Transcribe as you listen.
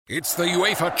It's the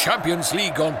UEFA Champions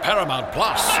League on Paramount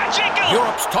Plus. Magical!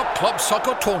 Europe's top club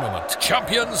soccer tournament.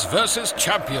 Champions versus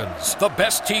champions. The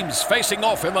best teams facing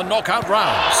off in the knockout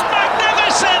rounds.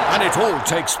 Magnificent! And it all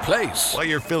takes place while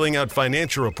you're filling out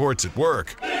financial reports at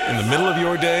work, in the middle of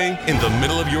your day, in the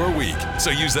middle of your week. So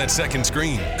use that second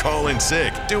screen, call in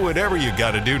sick, do whatever you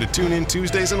got to do to tune in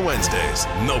Tuesdays and Wednesdays.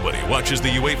 Nobody watches the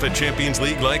UEFA Champions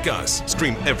League like us.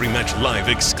 Stream every match live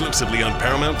exclusively on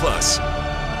Paramount Plus.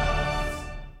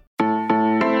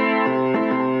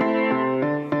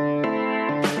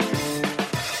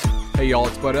 Hey y'all,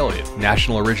 it's Bud Elliott,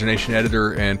 National Origination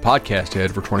Editor and Podcast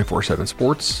Head for 24/7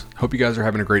 Sports. Hope you guys are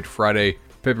having a great Friday,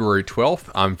 February 12th.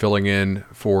 I'm filling in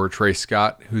for Trey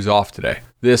Scott, who's off today.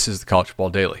 This is the College Football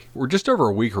Daily. We're just over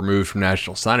a week removed from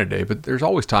National Signing Day, but there's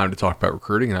always time to talk about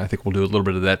recruiting, and I think we'll do a little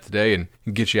bit of that today and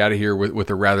get you out of here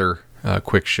with a rather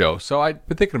quick show. So I've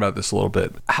been thinking about this a little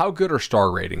bit. How good are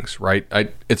star ratings, right?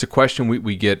 It's a question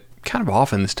we get kind of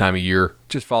often this time of year.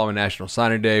 Just following National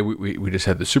Signing Day, we just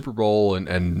had the Super Bowl,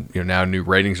 and now new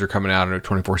ratings are coming out. I know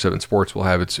 24/7 Sports will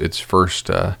have its first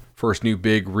new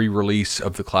big re-release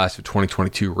of the class of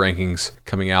 2022 rankings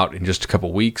coming out in just a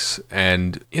couple weeks.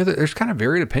 And there's kind of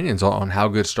varied opinions on how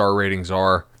good star ratings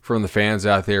are from the fans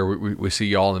out there. We see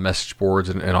y'all on the message boards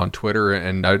and on Twitter,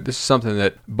 and this is something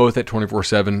that both at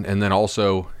 24/7 and then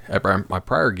also at my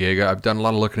prior gig, I've done a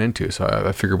lot of looking into. So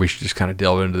I figured we should just kind of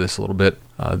delve into this a little bit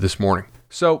this morning.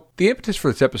 So the impetus for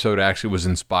this episode actually was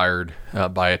inspired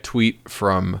by a tweet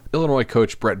from Illinois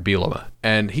coach Bret Bielema.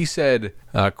 And he said,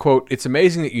 quote, "It's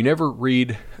amazing that you never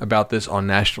read about this on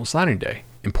National Signing Day.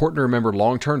 Important to remember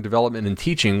long-term development and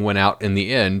teaching went out in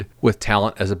the end with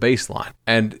talent as a baseline."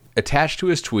 And attached to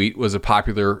his tweet was a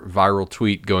popular viral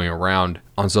tweet going around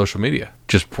on social media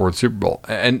just before the Super Bowl.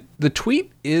 And the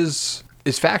tweet is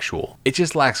factual. It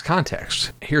just lacks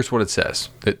context. Here's what it says,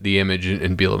 the image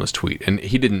in Bielema's tweet. And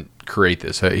he didn't create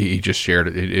this. He just shared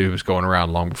it. It was going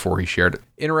around long before he shared it.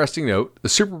 Interesting note, the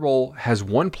Super Bowl has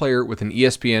one player with an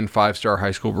ESPN 5-star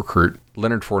high school recruit,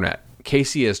 Leonard Fournette.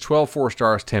 Casey has 12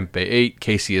 4-stars, Tampa Bay 8.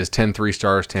 Casey has 10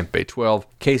 3-stars, Tampa Bay 12.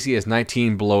 Casey has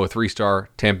 19 below a 3-star,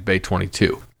 Tampa Bay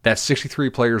 22. That's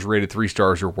 63 players rated 3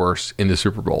 stars or worse in the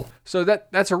Super Bowl. So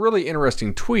that's a really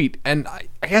interesting tweet, and I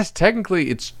guess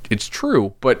technically it's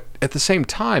true, but at the same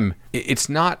time, it's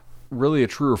not really a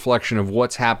true reflection of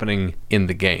what's happening in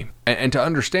the game. And to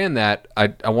understand that,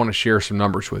 I want to share some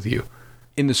numbers with you.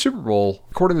 In the Super Bowl,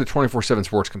 according to the 24/7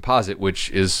 Sports Composite, which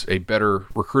is a better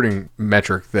recruiting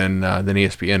metric than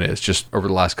ESPN is, just over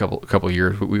the last couple of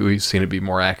years, we've seen it be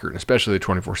more accurate, especially the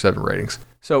 24/7 ratings.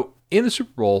 So in the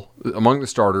Super Bowl, among the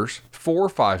starters, 4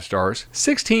 5-stars,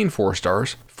 16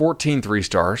 4-stars, 14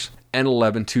 3-stars, and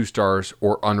 11 2-stars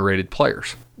or unrated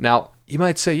players. Now, you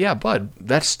might say, yeah, Bud,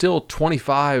 that's still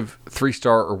 25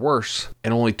 3-star or worse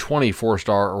and only 20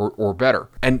 4-star or better.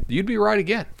 And you'd be right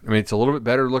again. I mean, it's a little bit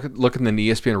better looking than the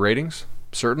ESPN ratings,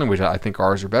 certainly, which I think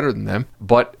ours are better than them.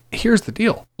 But here's the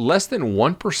deal. Less than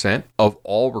 1% of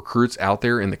all recruits out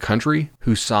there in the country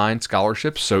who sign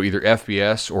scholarships, so either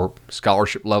FBS or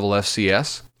scholarship level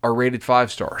FCS, are rated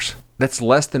 5 stars. That's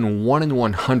less than 1 in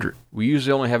 100. We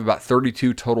usually only have about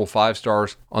 32 total 5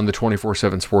 stars on the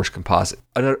 24/7 Sports Composite.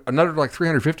 Another like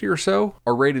 350 or so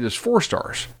are rated as 4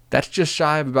 stars. That's just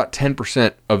shy of about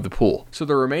 10% of the pool. So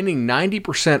the remaining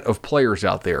 90% of players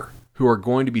out there who are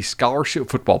going to be scholarship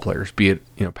football players, be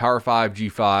it Power 5,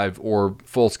 G5, or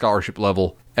full scholarship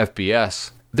level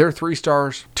FBS, they're 3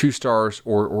 stars, 2 stars,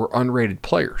 or unrated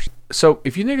players. So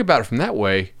if you think about it from that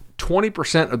way,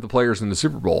 20% of the players in the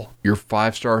Super Bowl, your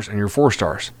 5 stars and your 4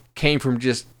 stars, came from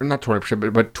just, not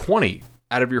 20%, but 20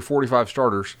 out of your 45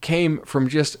 starters came from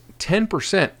just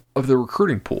 10% of the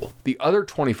recruiting pool. The other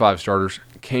 25 starters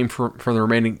came from the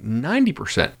remaining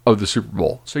 90% of the Super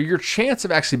Bowl. So your chance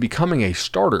of actually becoming a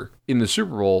starter in the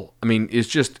Super Bowl, is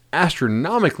just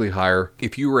astronomically higher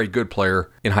if you were a good player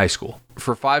in high school.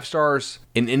 For 5 stars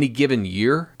in any given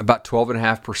year, about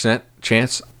 12.5%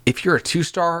 chance. If you're a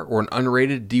 2-star or an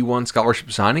unrated D1 scholarship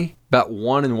signee, about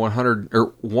 1 in 100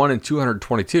 or 1 in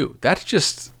 222.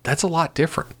 That's a lot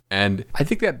different. And I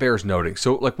think that bears noting.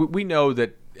 So we know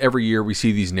that every year we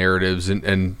see these narratives,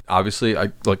 and obviously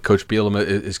Coach Bielema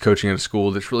is coaching at a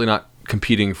school that's really not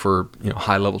competing for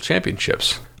high-level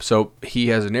championships. So he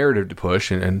has a narrative to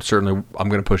push, and certainly I'm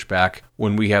going to push back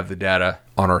when we have the data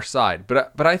on our side.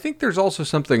 But I think there's also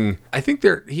something,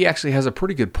 he actually has a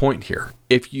pretty good point here,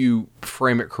 if you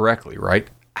frame it correctly, right?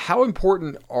 How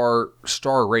important are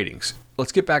star ratings?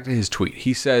 Let's get back to his tweet.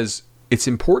 He says, "It's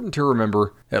important to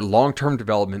remember that long-term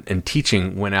development and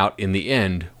teaching went out in the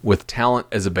end with talent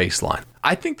as a baseline."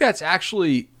 I think that's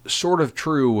actually sort of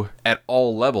true at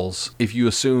all levels if you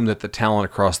assume that the talent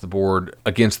across the board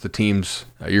against the teams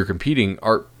you're competing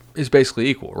is basically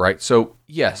equal, right? So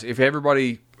yes, if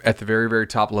everybody at the very, very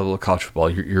top level of college football,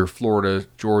 your Florida,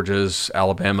 Georgia's,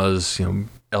 Alabama's,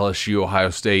 LSU, Ohio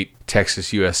State,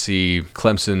 Texas, USC,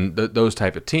 Clemson, those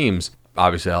type of teams,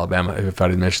 obviously Alabama, if I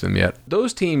didn't mention them yet,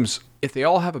 those teams, if they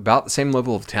all have about the same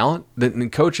level of talent, then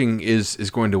coaching is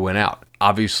going to win out.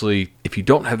 Obviously, if you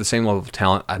don't have the same level of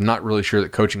talent, I'm not really sure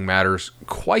that coaching matters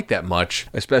quite that much,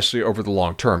 especially over the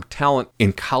long term. Talent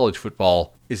in college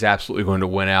football is absolutely going to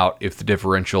win out if the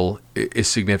differential is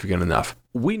significant enough.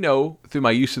 We know through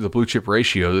my use of the blue chip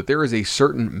ratio that there is a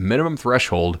certain minimum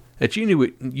threshold that you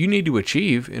need to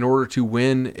achieve in order to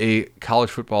win a college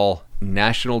football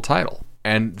national title.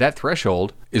 And that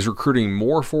threshold is recruiting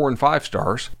more 4 and 5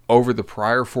 stars over the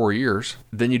prior 4 years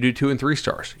than you do 2 and 3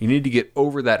 stars. You need to get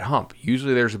over that hump.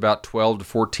 Usually there's about 12 to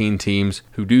 14 teams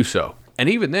who do so. And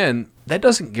even then, that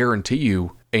doesn't guarantee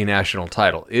you a national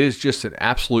title. It is just an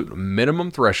absolute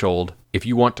minimum threshold if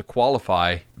you want to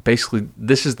qualify. Basically,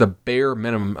 this is the bare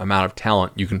minimum amount of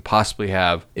talent you can possibly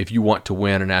have if you want to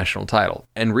win a national title.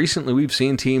 And recently, we've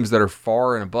seen teams that are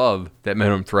far and above that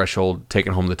minimum threshold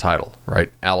taking home the title,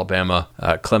 right? Alabama,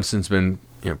 Clemson's been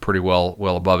pretty well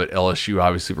above it. LSU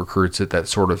obviously recruits at that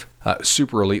sort of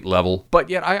super elite level. But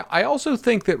yet, I also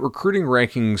think that recruiting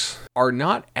rankings are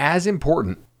not as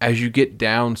important as you get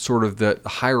down sort of the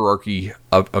hierarchy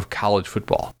of college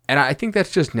football. And I think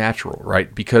that's just natural,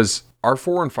 right? Because our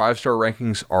 4 and 5 star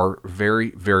rankings are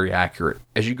very, very accurate.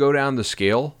 As you go down the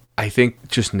scale, I think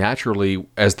just naturally,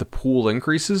 as the pool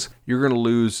increases, you're going to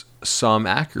lose some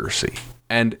accuracy.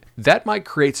 And that might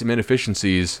create some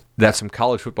inefficiencies that some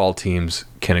college football teams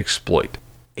can exploit.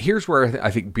 Here's where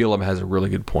I think Bielema has a really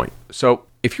good point. So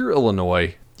if you're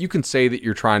Illinois, you can say that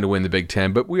you're trying to win the Big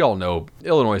Ten, but we all know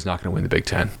Illinois is not going to win the Big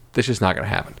Ten. That's just not going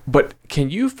to happen. But can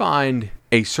you find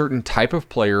a certain type of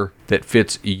player that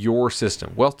fits your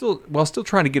system while still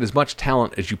trying to get as much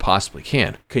talent as you possibly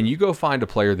can? Can you go find a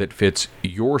player that fits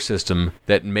your system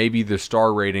that maybe the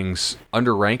star ratings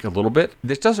underrank a little bit?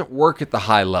 This doesn't work at the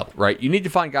high level, right? You need to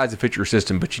find guys that fit your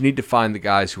system, but you need to find the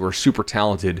guys who are super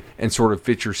talented and sort of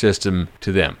fit your system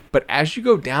to them. But as you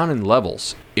go down in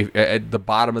levels, at the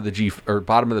bottom of the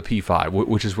bottom of the P5,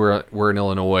 which is where an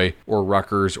Illinois or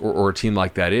Rutgers or a team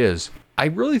like that is, I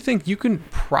really think you can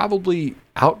probably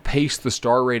outpace the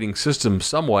star rating system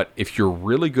somewhat if you're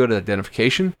really good at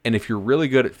identification and if you're really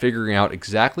good at figuring out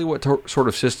exactly what sort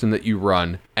of system that you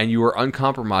run and you are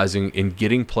uncompromising in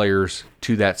getting players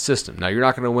to that system. Now, you're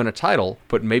not going to win a title,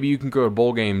 but maybe you can go to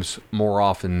bowl games more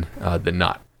often than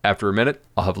not. After a minute,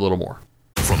 I'll have a little more.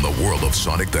 From the world of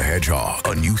Sonic the Hedgehog,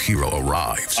 a new hero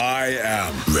arrives. I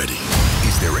am ready.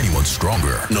 Is there anyone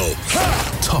stronger? No.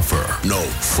 Tougher? No.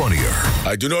 Funnier?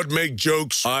 I do not make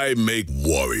jokes. I make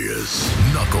warriors.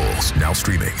 Knuckles, now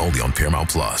streaming only on Paramount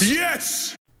Plus.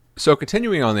 Yes! So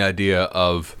continuing on the idea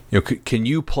of, can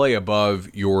you play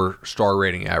above your star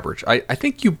rating average? I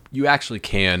think you actually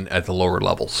can at the lower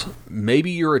levels.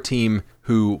 Maybe you're a team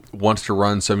who wants to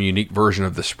run some unique version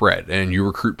of the spread, and you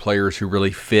recruit players who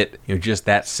really fit, just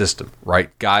that system,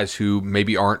 right? Guys who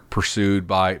maybe aren't pursued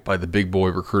by the big boy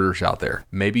recruiters out there.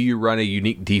 Maybe you run a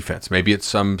unique defense. Maybe it's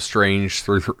some strange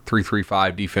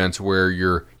 3-3-5 defense where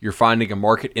you're finding a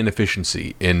market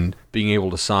inefficiency in being able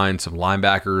to sign some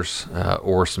linebackers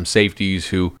or some safeties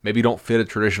who maybe don't fit a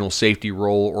traditional safety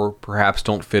role or perhaps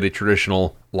don't fit a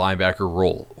traditional linebacker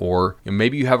role, or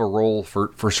maybe you have a role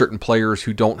for certain players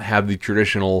who don't have the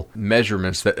traditional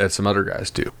measurements that some other guys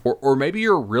do, or maybe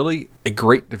you're really a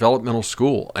great developmental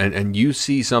school and you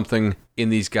see something in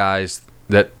these guys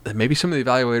that maybe some of the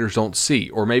evaluators don't see,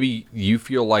 or maybe you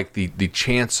feel like the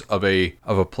chance of a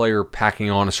player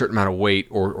packing on a certain amount of weight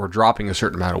or dropping a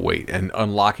certain amount of weight and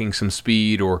unlocking some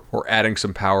speed or adding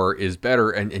some power is better,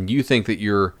 and you think that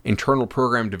your internal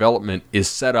program development is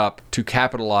set up to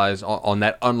capitalize on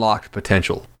that unlocked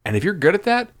potential. And if you're good at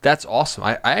that, that's awesome.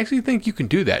 I actually think you can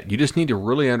do that. You just need to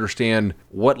really understand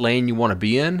what lane you want to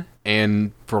be in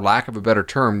and, for lack of a better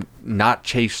term, not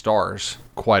chase stars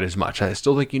quite as much. I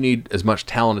still think you need as much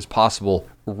talent as possible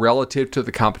relative to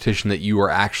the competition that you are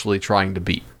actually trying to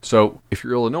beat. So if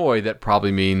you're Illinois, that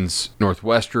probably means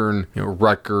Northwestern,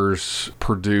 Rutgers,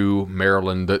 Purdue,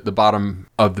 Maryland, the bottom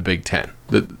of the Big Ten,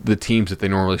 the teams that they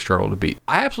normally struggle to beat.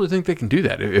 I absolutely think they can do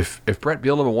that. If Brett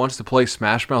Bielema wants to play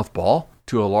smash mouth ball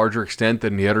to a larger extent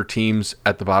than the other teams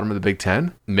at the bottom of the Big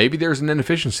Ten, maybe there's an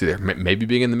inefficiency there. Maybe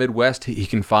being in the Midwest, he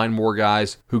can find more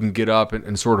guys who can get up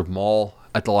and sort of maul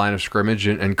at the line of scrimmage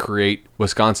and create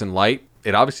Wisconsin light.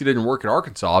 It obviously didn't work at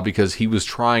Arkansas because he was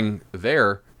trying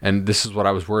there, and this is what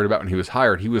I was worried about when he was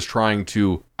hired. He was trying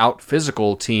to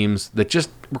out-physical teams that just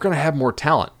were going to have more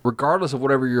talent. Regardless of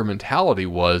whatever your mentality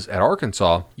was at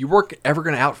Arkansas, you weren't ever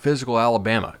going to out-physical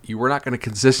Alabama. You were not going to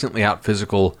consistently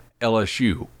out-physical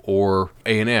LSU or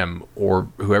A&M or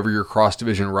whoever your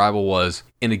cross-division rival was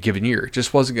in a given year. It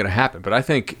just wasn't going to happen. But I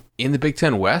think in the Big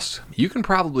Ten West, you can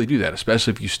probably do that,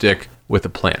 especially if you stick with a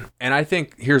plan. And I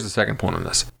think here's the second point on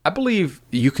this. I believe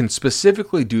you can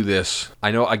specifically do this.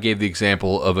 I know I gave the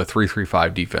example of a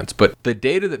 3-3-5 defense, but the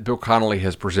data that Bill Connolly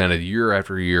has presented year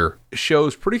after year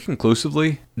shows pretty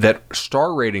conclusively that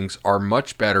star ratings are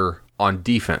much better on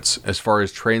defense as far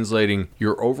as translating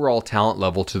your overall talent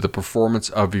level to the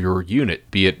performance of your unit,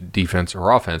 be it defense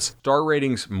or offense. Star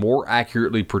ratings more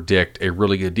accurately predict a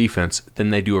really good defense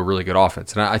than they do a really good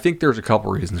offense. And I think there's a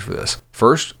couple reasons for this.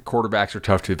 First, quarterbacks are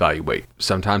tough to evaluate.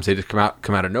 Sometimes they just come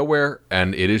out of nowhere,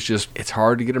 and it's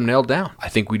hard to get them nailed down. I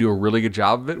think we do a really good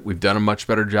job of it. We've done a much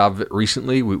better job of it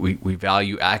recently. We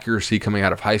value accuracy coming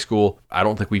out of high school. I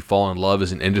don't think we fall in love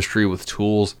as an industry with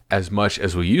tools as much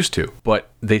as we used to, but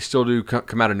they still do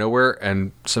come out of nowhere,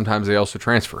 and sometimes they also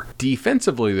transfer.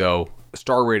 Defensively, though,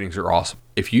 star ratings are awesome.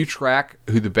 If you track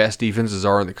who the best defenses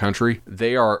are in the country,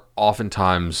 they are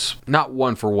oftentimes not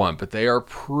one for one, but they are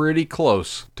pretty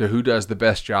close to who does the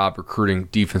best job recruiting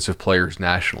defensive players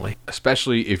nationally,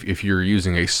 especially if you're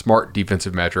using a smart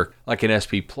defensive metric like an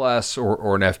SP Plus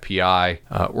or an FPI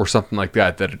or something like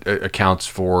that accounts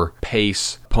for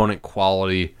pace, opponent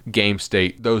quality, game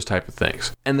state, those type of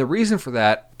things. And the reason for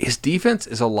that is defense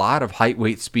is a lot of height,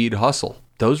 weight, speed, hustle.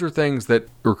 Those are things that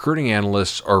recruiting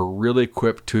analysts are really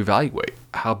equipped to evaluate.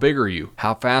 How big are you?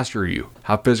 How fast are you?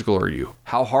 How physical are you?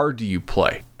 How hard do you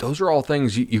play? Those are all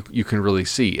things you can really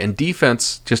see. And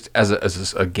defense, just as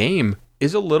a game,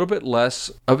 is a little bit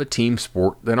less of a team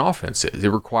sport than offense is. It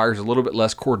requires a little bit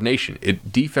less coordination.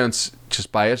 Defense,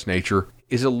 just by its nature,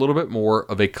 is a little bit more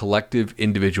of a collective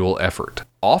individual effort.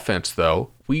 Offense,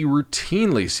 though, we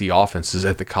routinely see offenses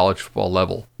at the college football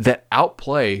level that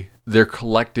outplay their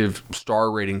collective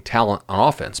star rating talent on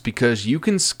offense because you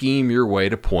can scheme your way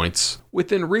to points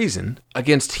within reason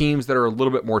against teams that are a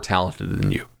little bit more talented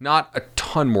than you. Not a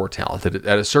ton more talented.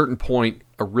 At a certain point,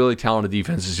 a really talented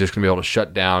defense is just going to be able to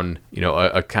shut down,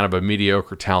 a kind of a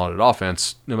mediocre talented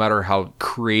offense, no matter how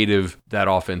creative that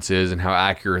offense is and how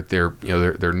accurate their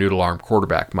noodle arm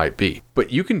quarterback might be.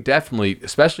 But you can definitely,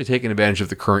 especially taking advantage of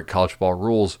the current college football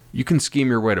rules, you can scheme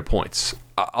your way to points.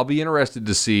 I'll be interested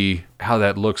to see how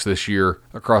that looks this year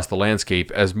across the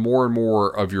landscape as more and more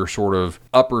of your sort of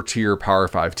upper tier Power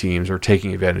 5 teams are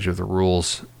taking advantage of the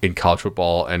rules in college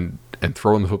football and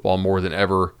throwing the football more than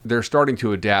ever. They're starting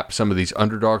to adapt some of these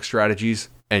underdog strategies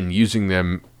and using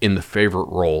them in the favorite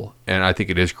role. And I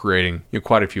think it is creating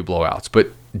quite a few blowouts.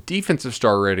 But defensive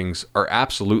star ratings are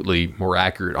absolutely more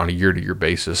accurate on a year-to-year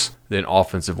basis than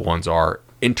offensive ones are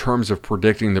in terms of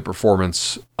predicting the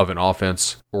performance of an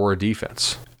offense or a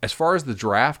defense. As far as the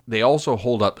draft, they also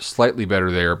hold up slightly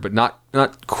better there, but not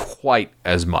quite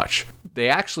as much. They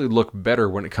actually look better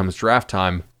when it comes draft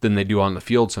time than they do on the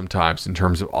field sometimes in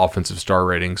terms of offensive star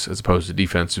ratings as opposed to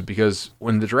defensive, because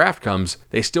when the draft comes,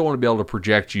 they still want to be able to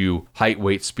project you height,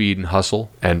 weight, speed, and hustle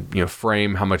and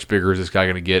frame how much bigger is this guy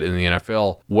going to get in the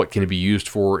NFL, what can it be used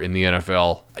for in the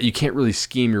NFL. You can't really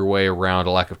scheme your way around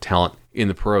a lack of talent in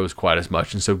the pros quite as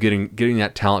much, and so getting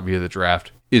that talent via the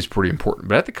draft is pretty important.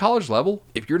 But at the college level,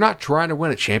 if you're not trying to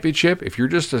win a championship, if you're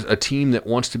just a team that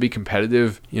wants to be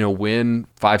competitive, win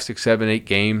 5, 6, 7, 8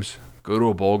 games, go to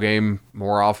a bowl game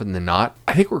more often than not,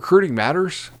 I think recruiting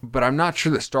matters, but I'm not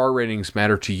sure that star ratings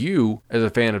matter to you as a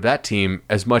fan of that team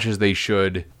as much as they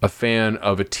should a fan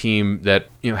of a team that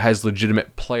has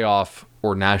legitimate playoff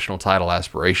or national title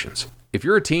aspirations. If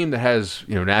you're a team that has,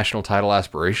 national title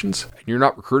aspirations and you're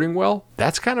not recruiting well,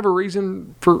 that's kind of a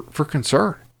reason for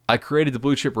concern. I created the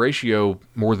blue chip ratio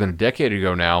more than a decade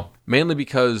ago now, mainly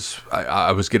because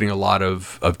I was getting a lot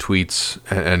of tweets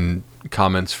and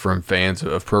comments from fans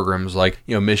of programs like,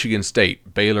 Michigan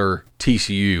State, Baylor,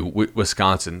 TCU,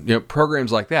 Wisconsin,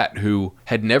 programs like that who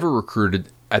had never recruited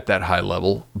at that high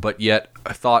level, but yet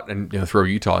I thought, and throw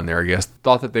Utah in there, I guess,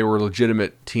 thought that they were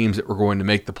legitimate teams that were going to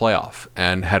make the playoff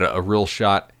and had a real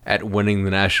shot at winning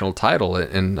the national title.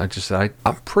 And I just said,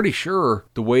 I'm pretty sure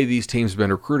the way these teams have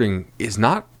been recruiting is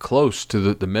not close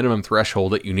to the minimum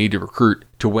threshold that you need to recruit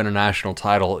to win a national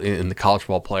title in the college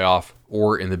football playoff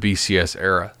or in the BCS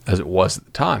era as it was at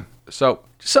the time. So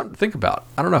just something to think about.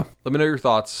 I don't know. Let me know your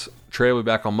thoughts. Trey will be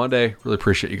back on Monday. Really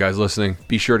appreciate you guys listening.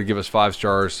 Be sure to give us 5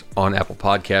 stars on Apple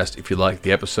Podcast if you like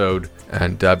the episode.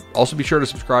 And also be sure to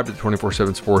subscribe to the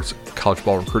 24/7 Sports College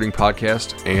Ball Recruiting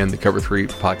Podcast and the Cover 3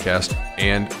 Podcast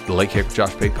and the Late Kick with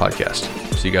Josh Pate Podcast.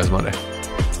 See you guys Monday.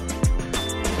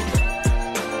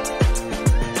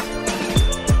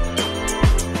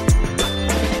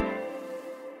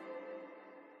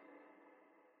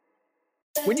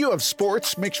 When you have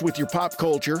sports mixed with your pop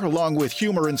culture, along with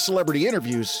humor and celebrity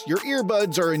interviews, your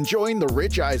earbuds are enjoying The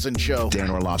Rich Eisen Show. Dan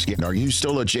Orlovsky, are you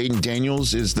still a Jaden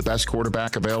Daniels is the best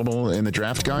quarterback available in the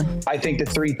draft guy? I think the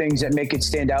 3 things that make it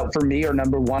stand out for me are,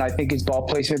 number 1, I think his ball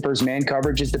placement versus man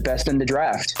coverage is the best in the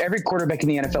draft. Every quarterback in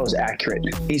the NFL is accurate.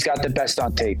 He's got the best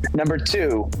on tape. Number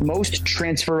 2, most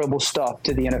transferable stuff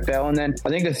to the NFL. And then I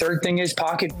think the 3rd thing is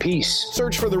pocket peace.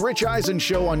 Search for The Rich Eisen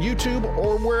Show on YouTube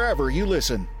or wherever you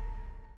listen.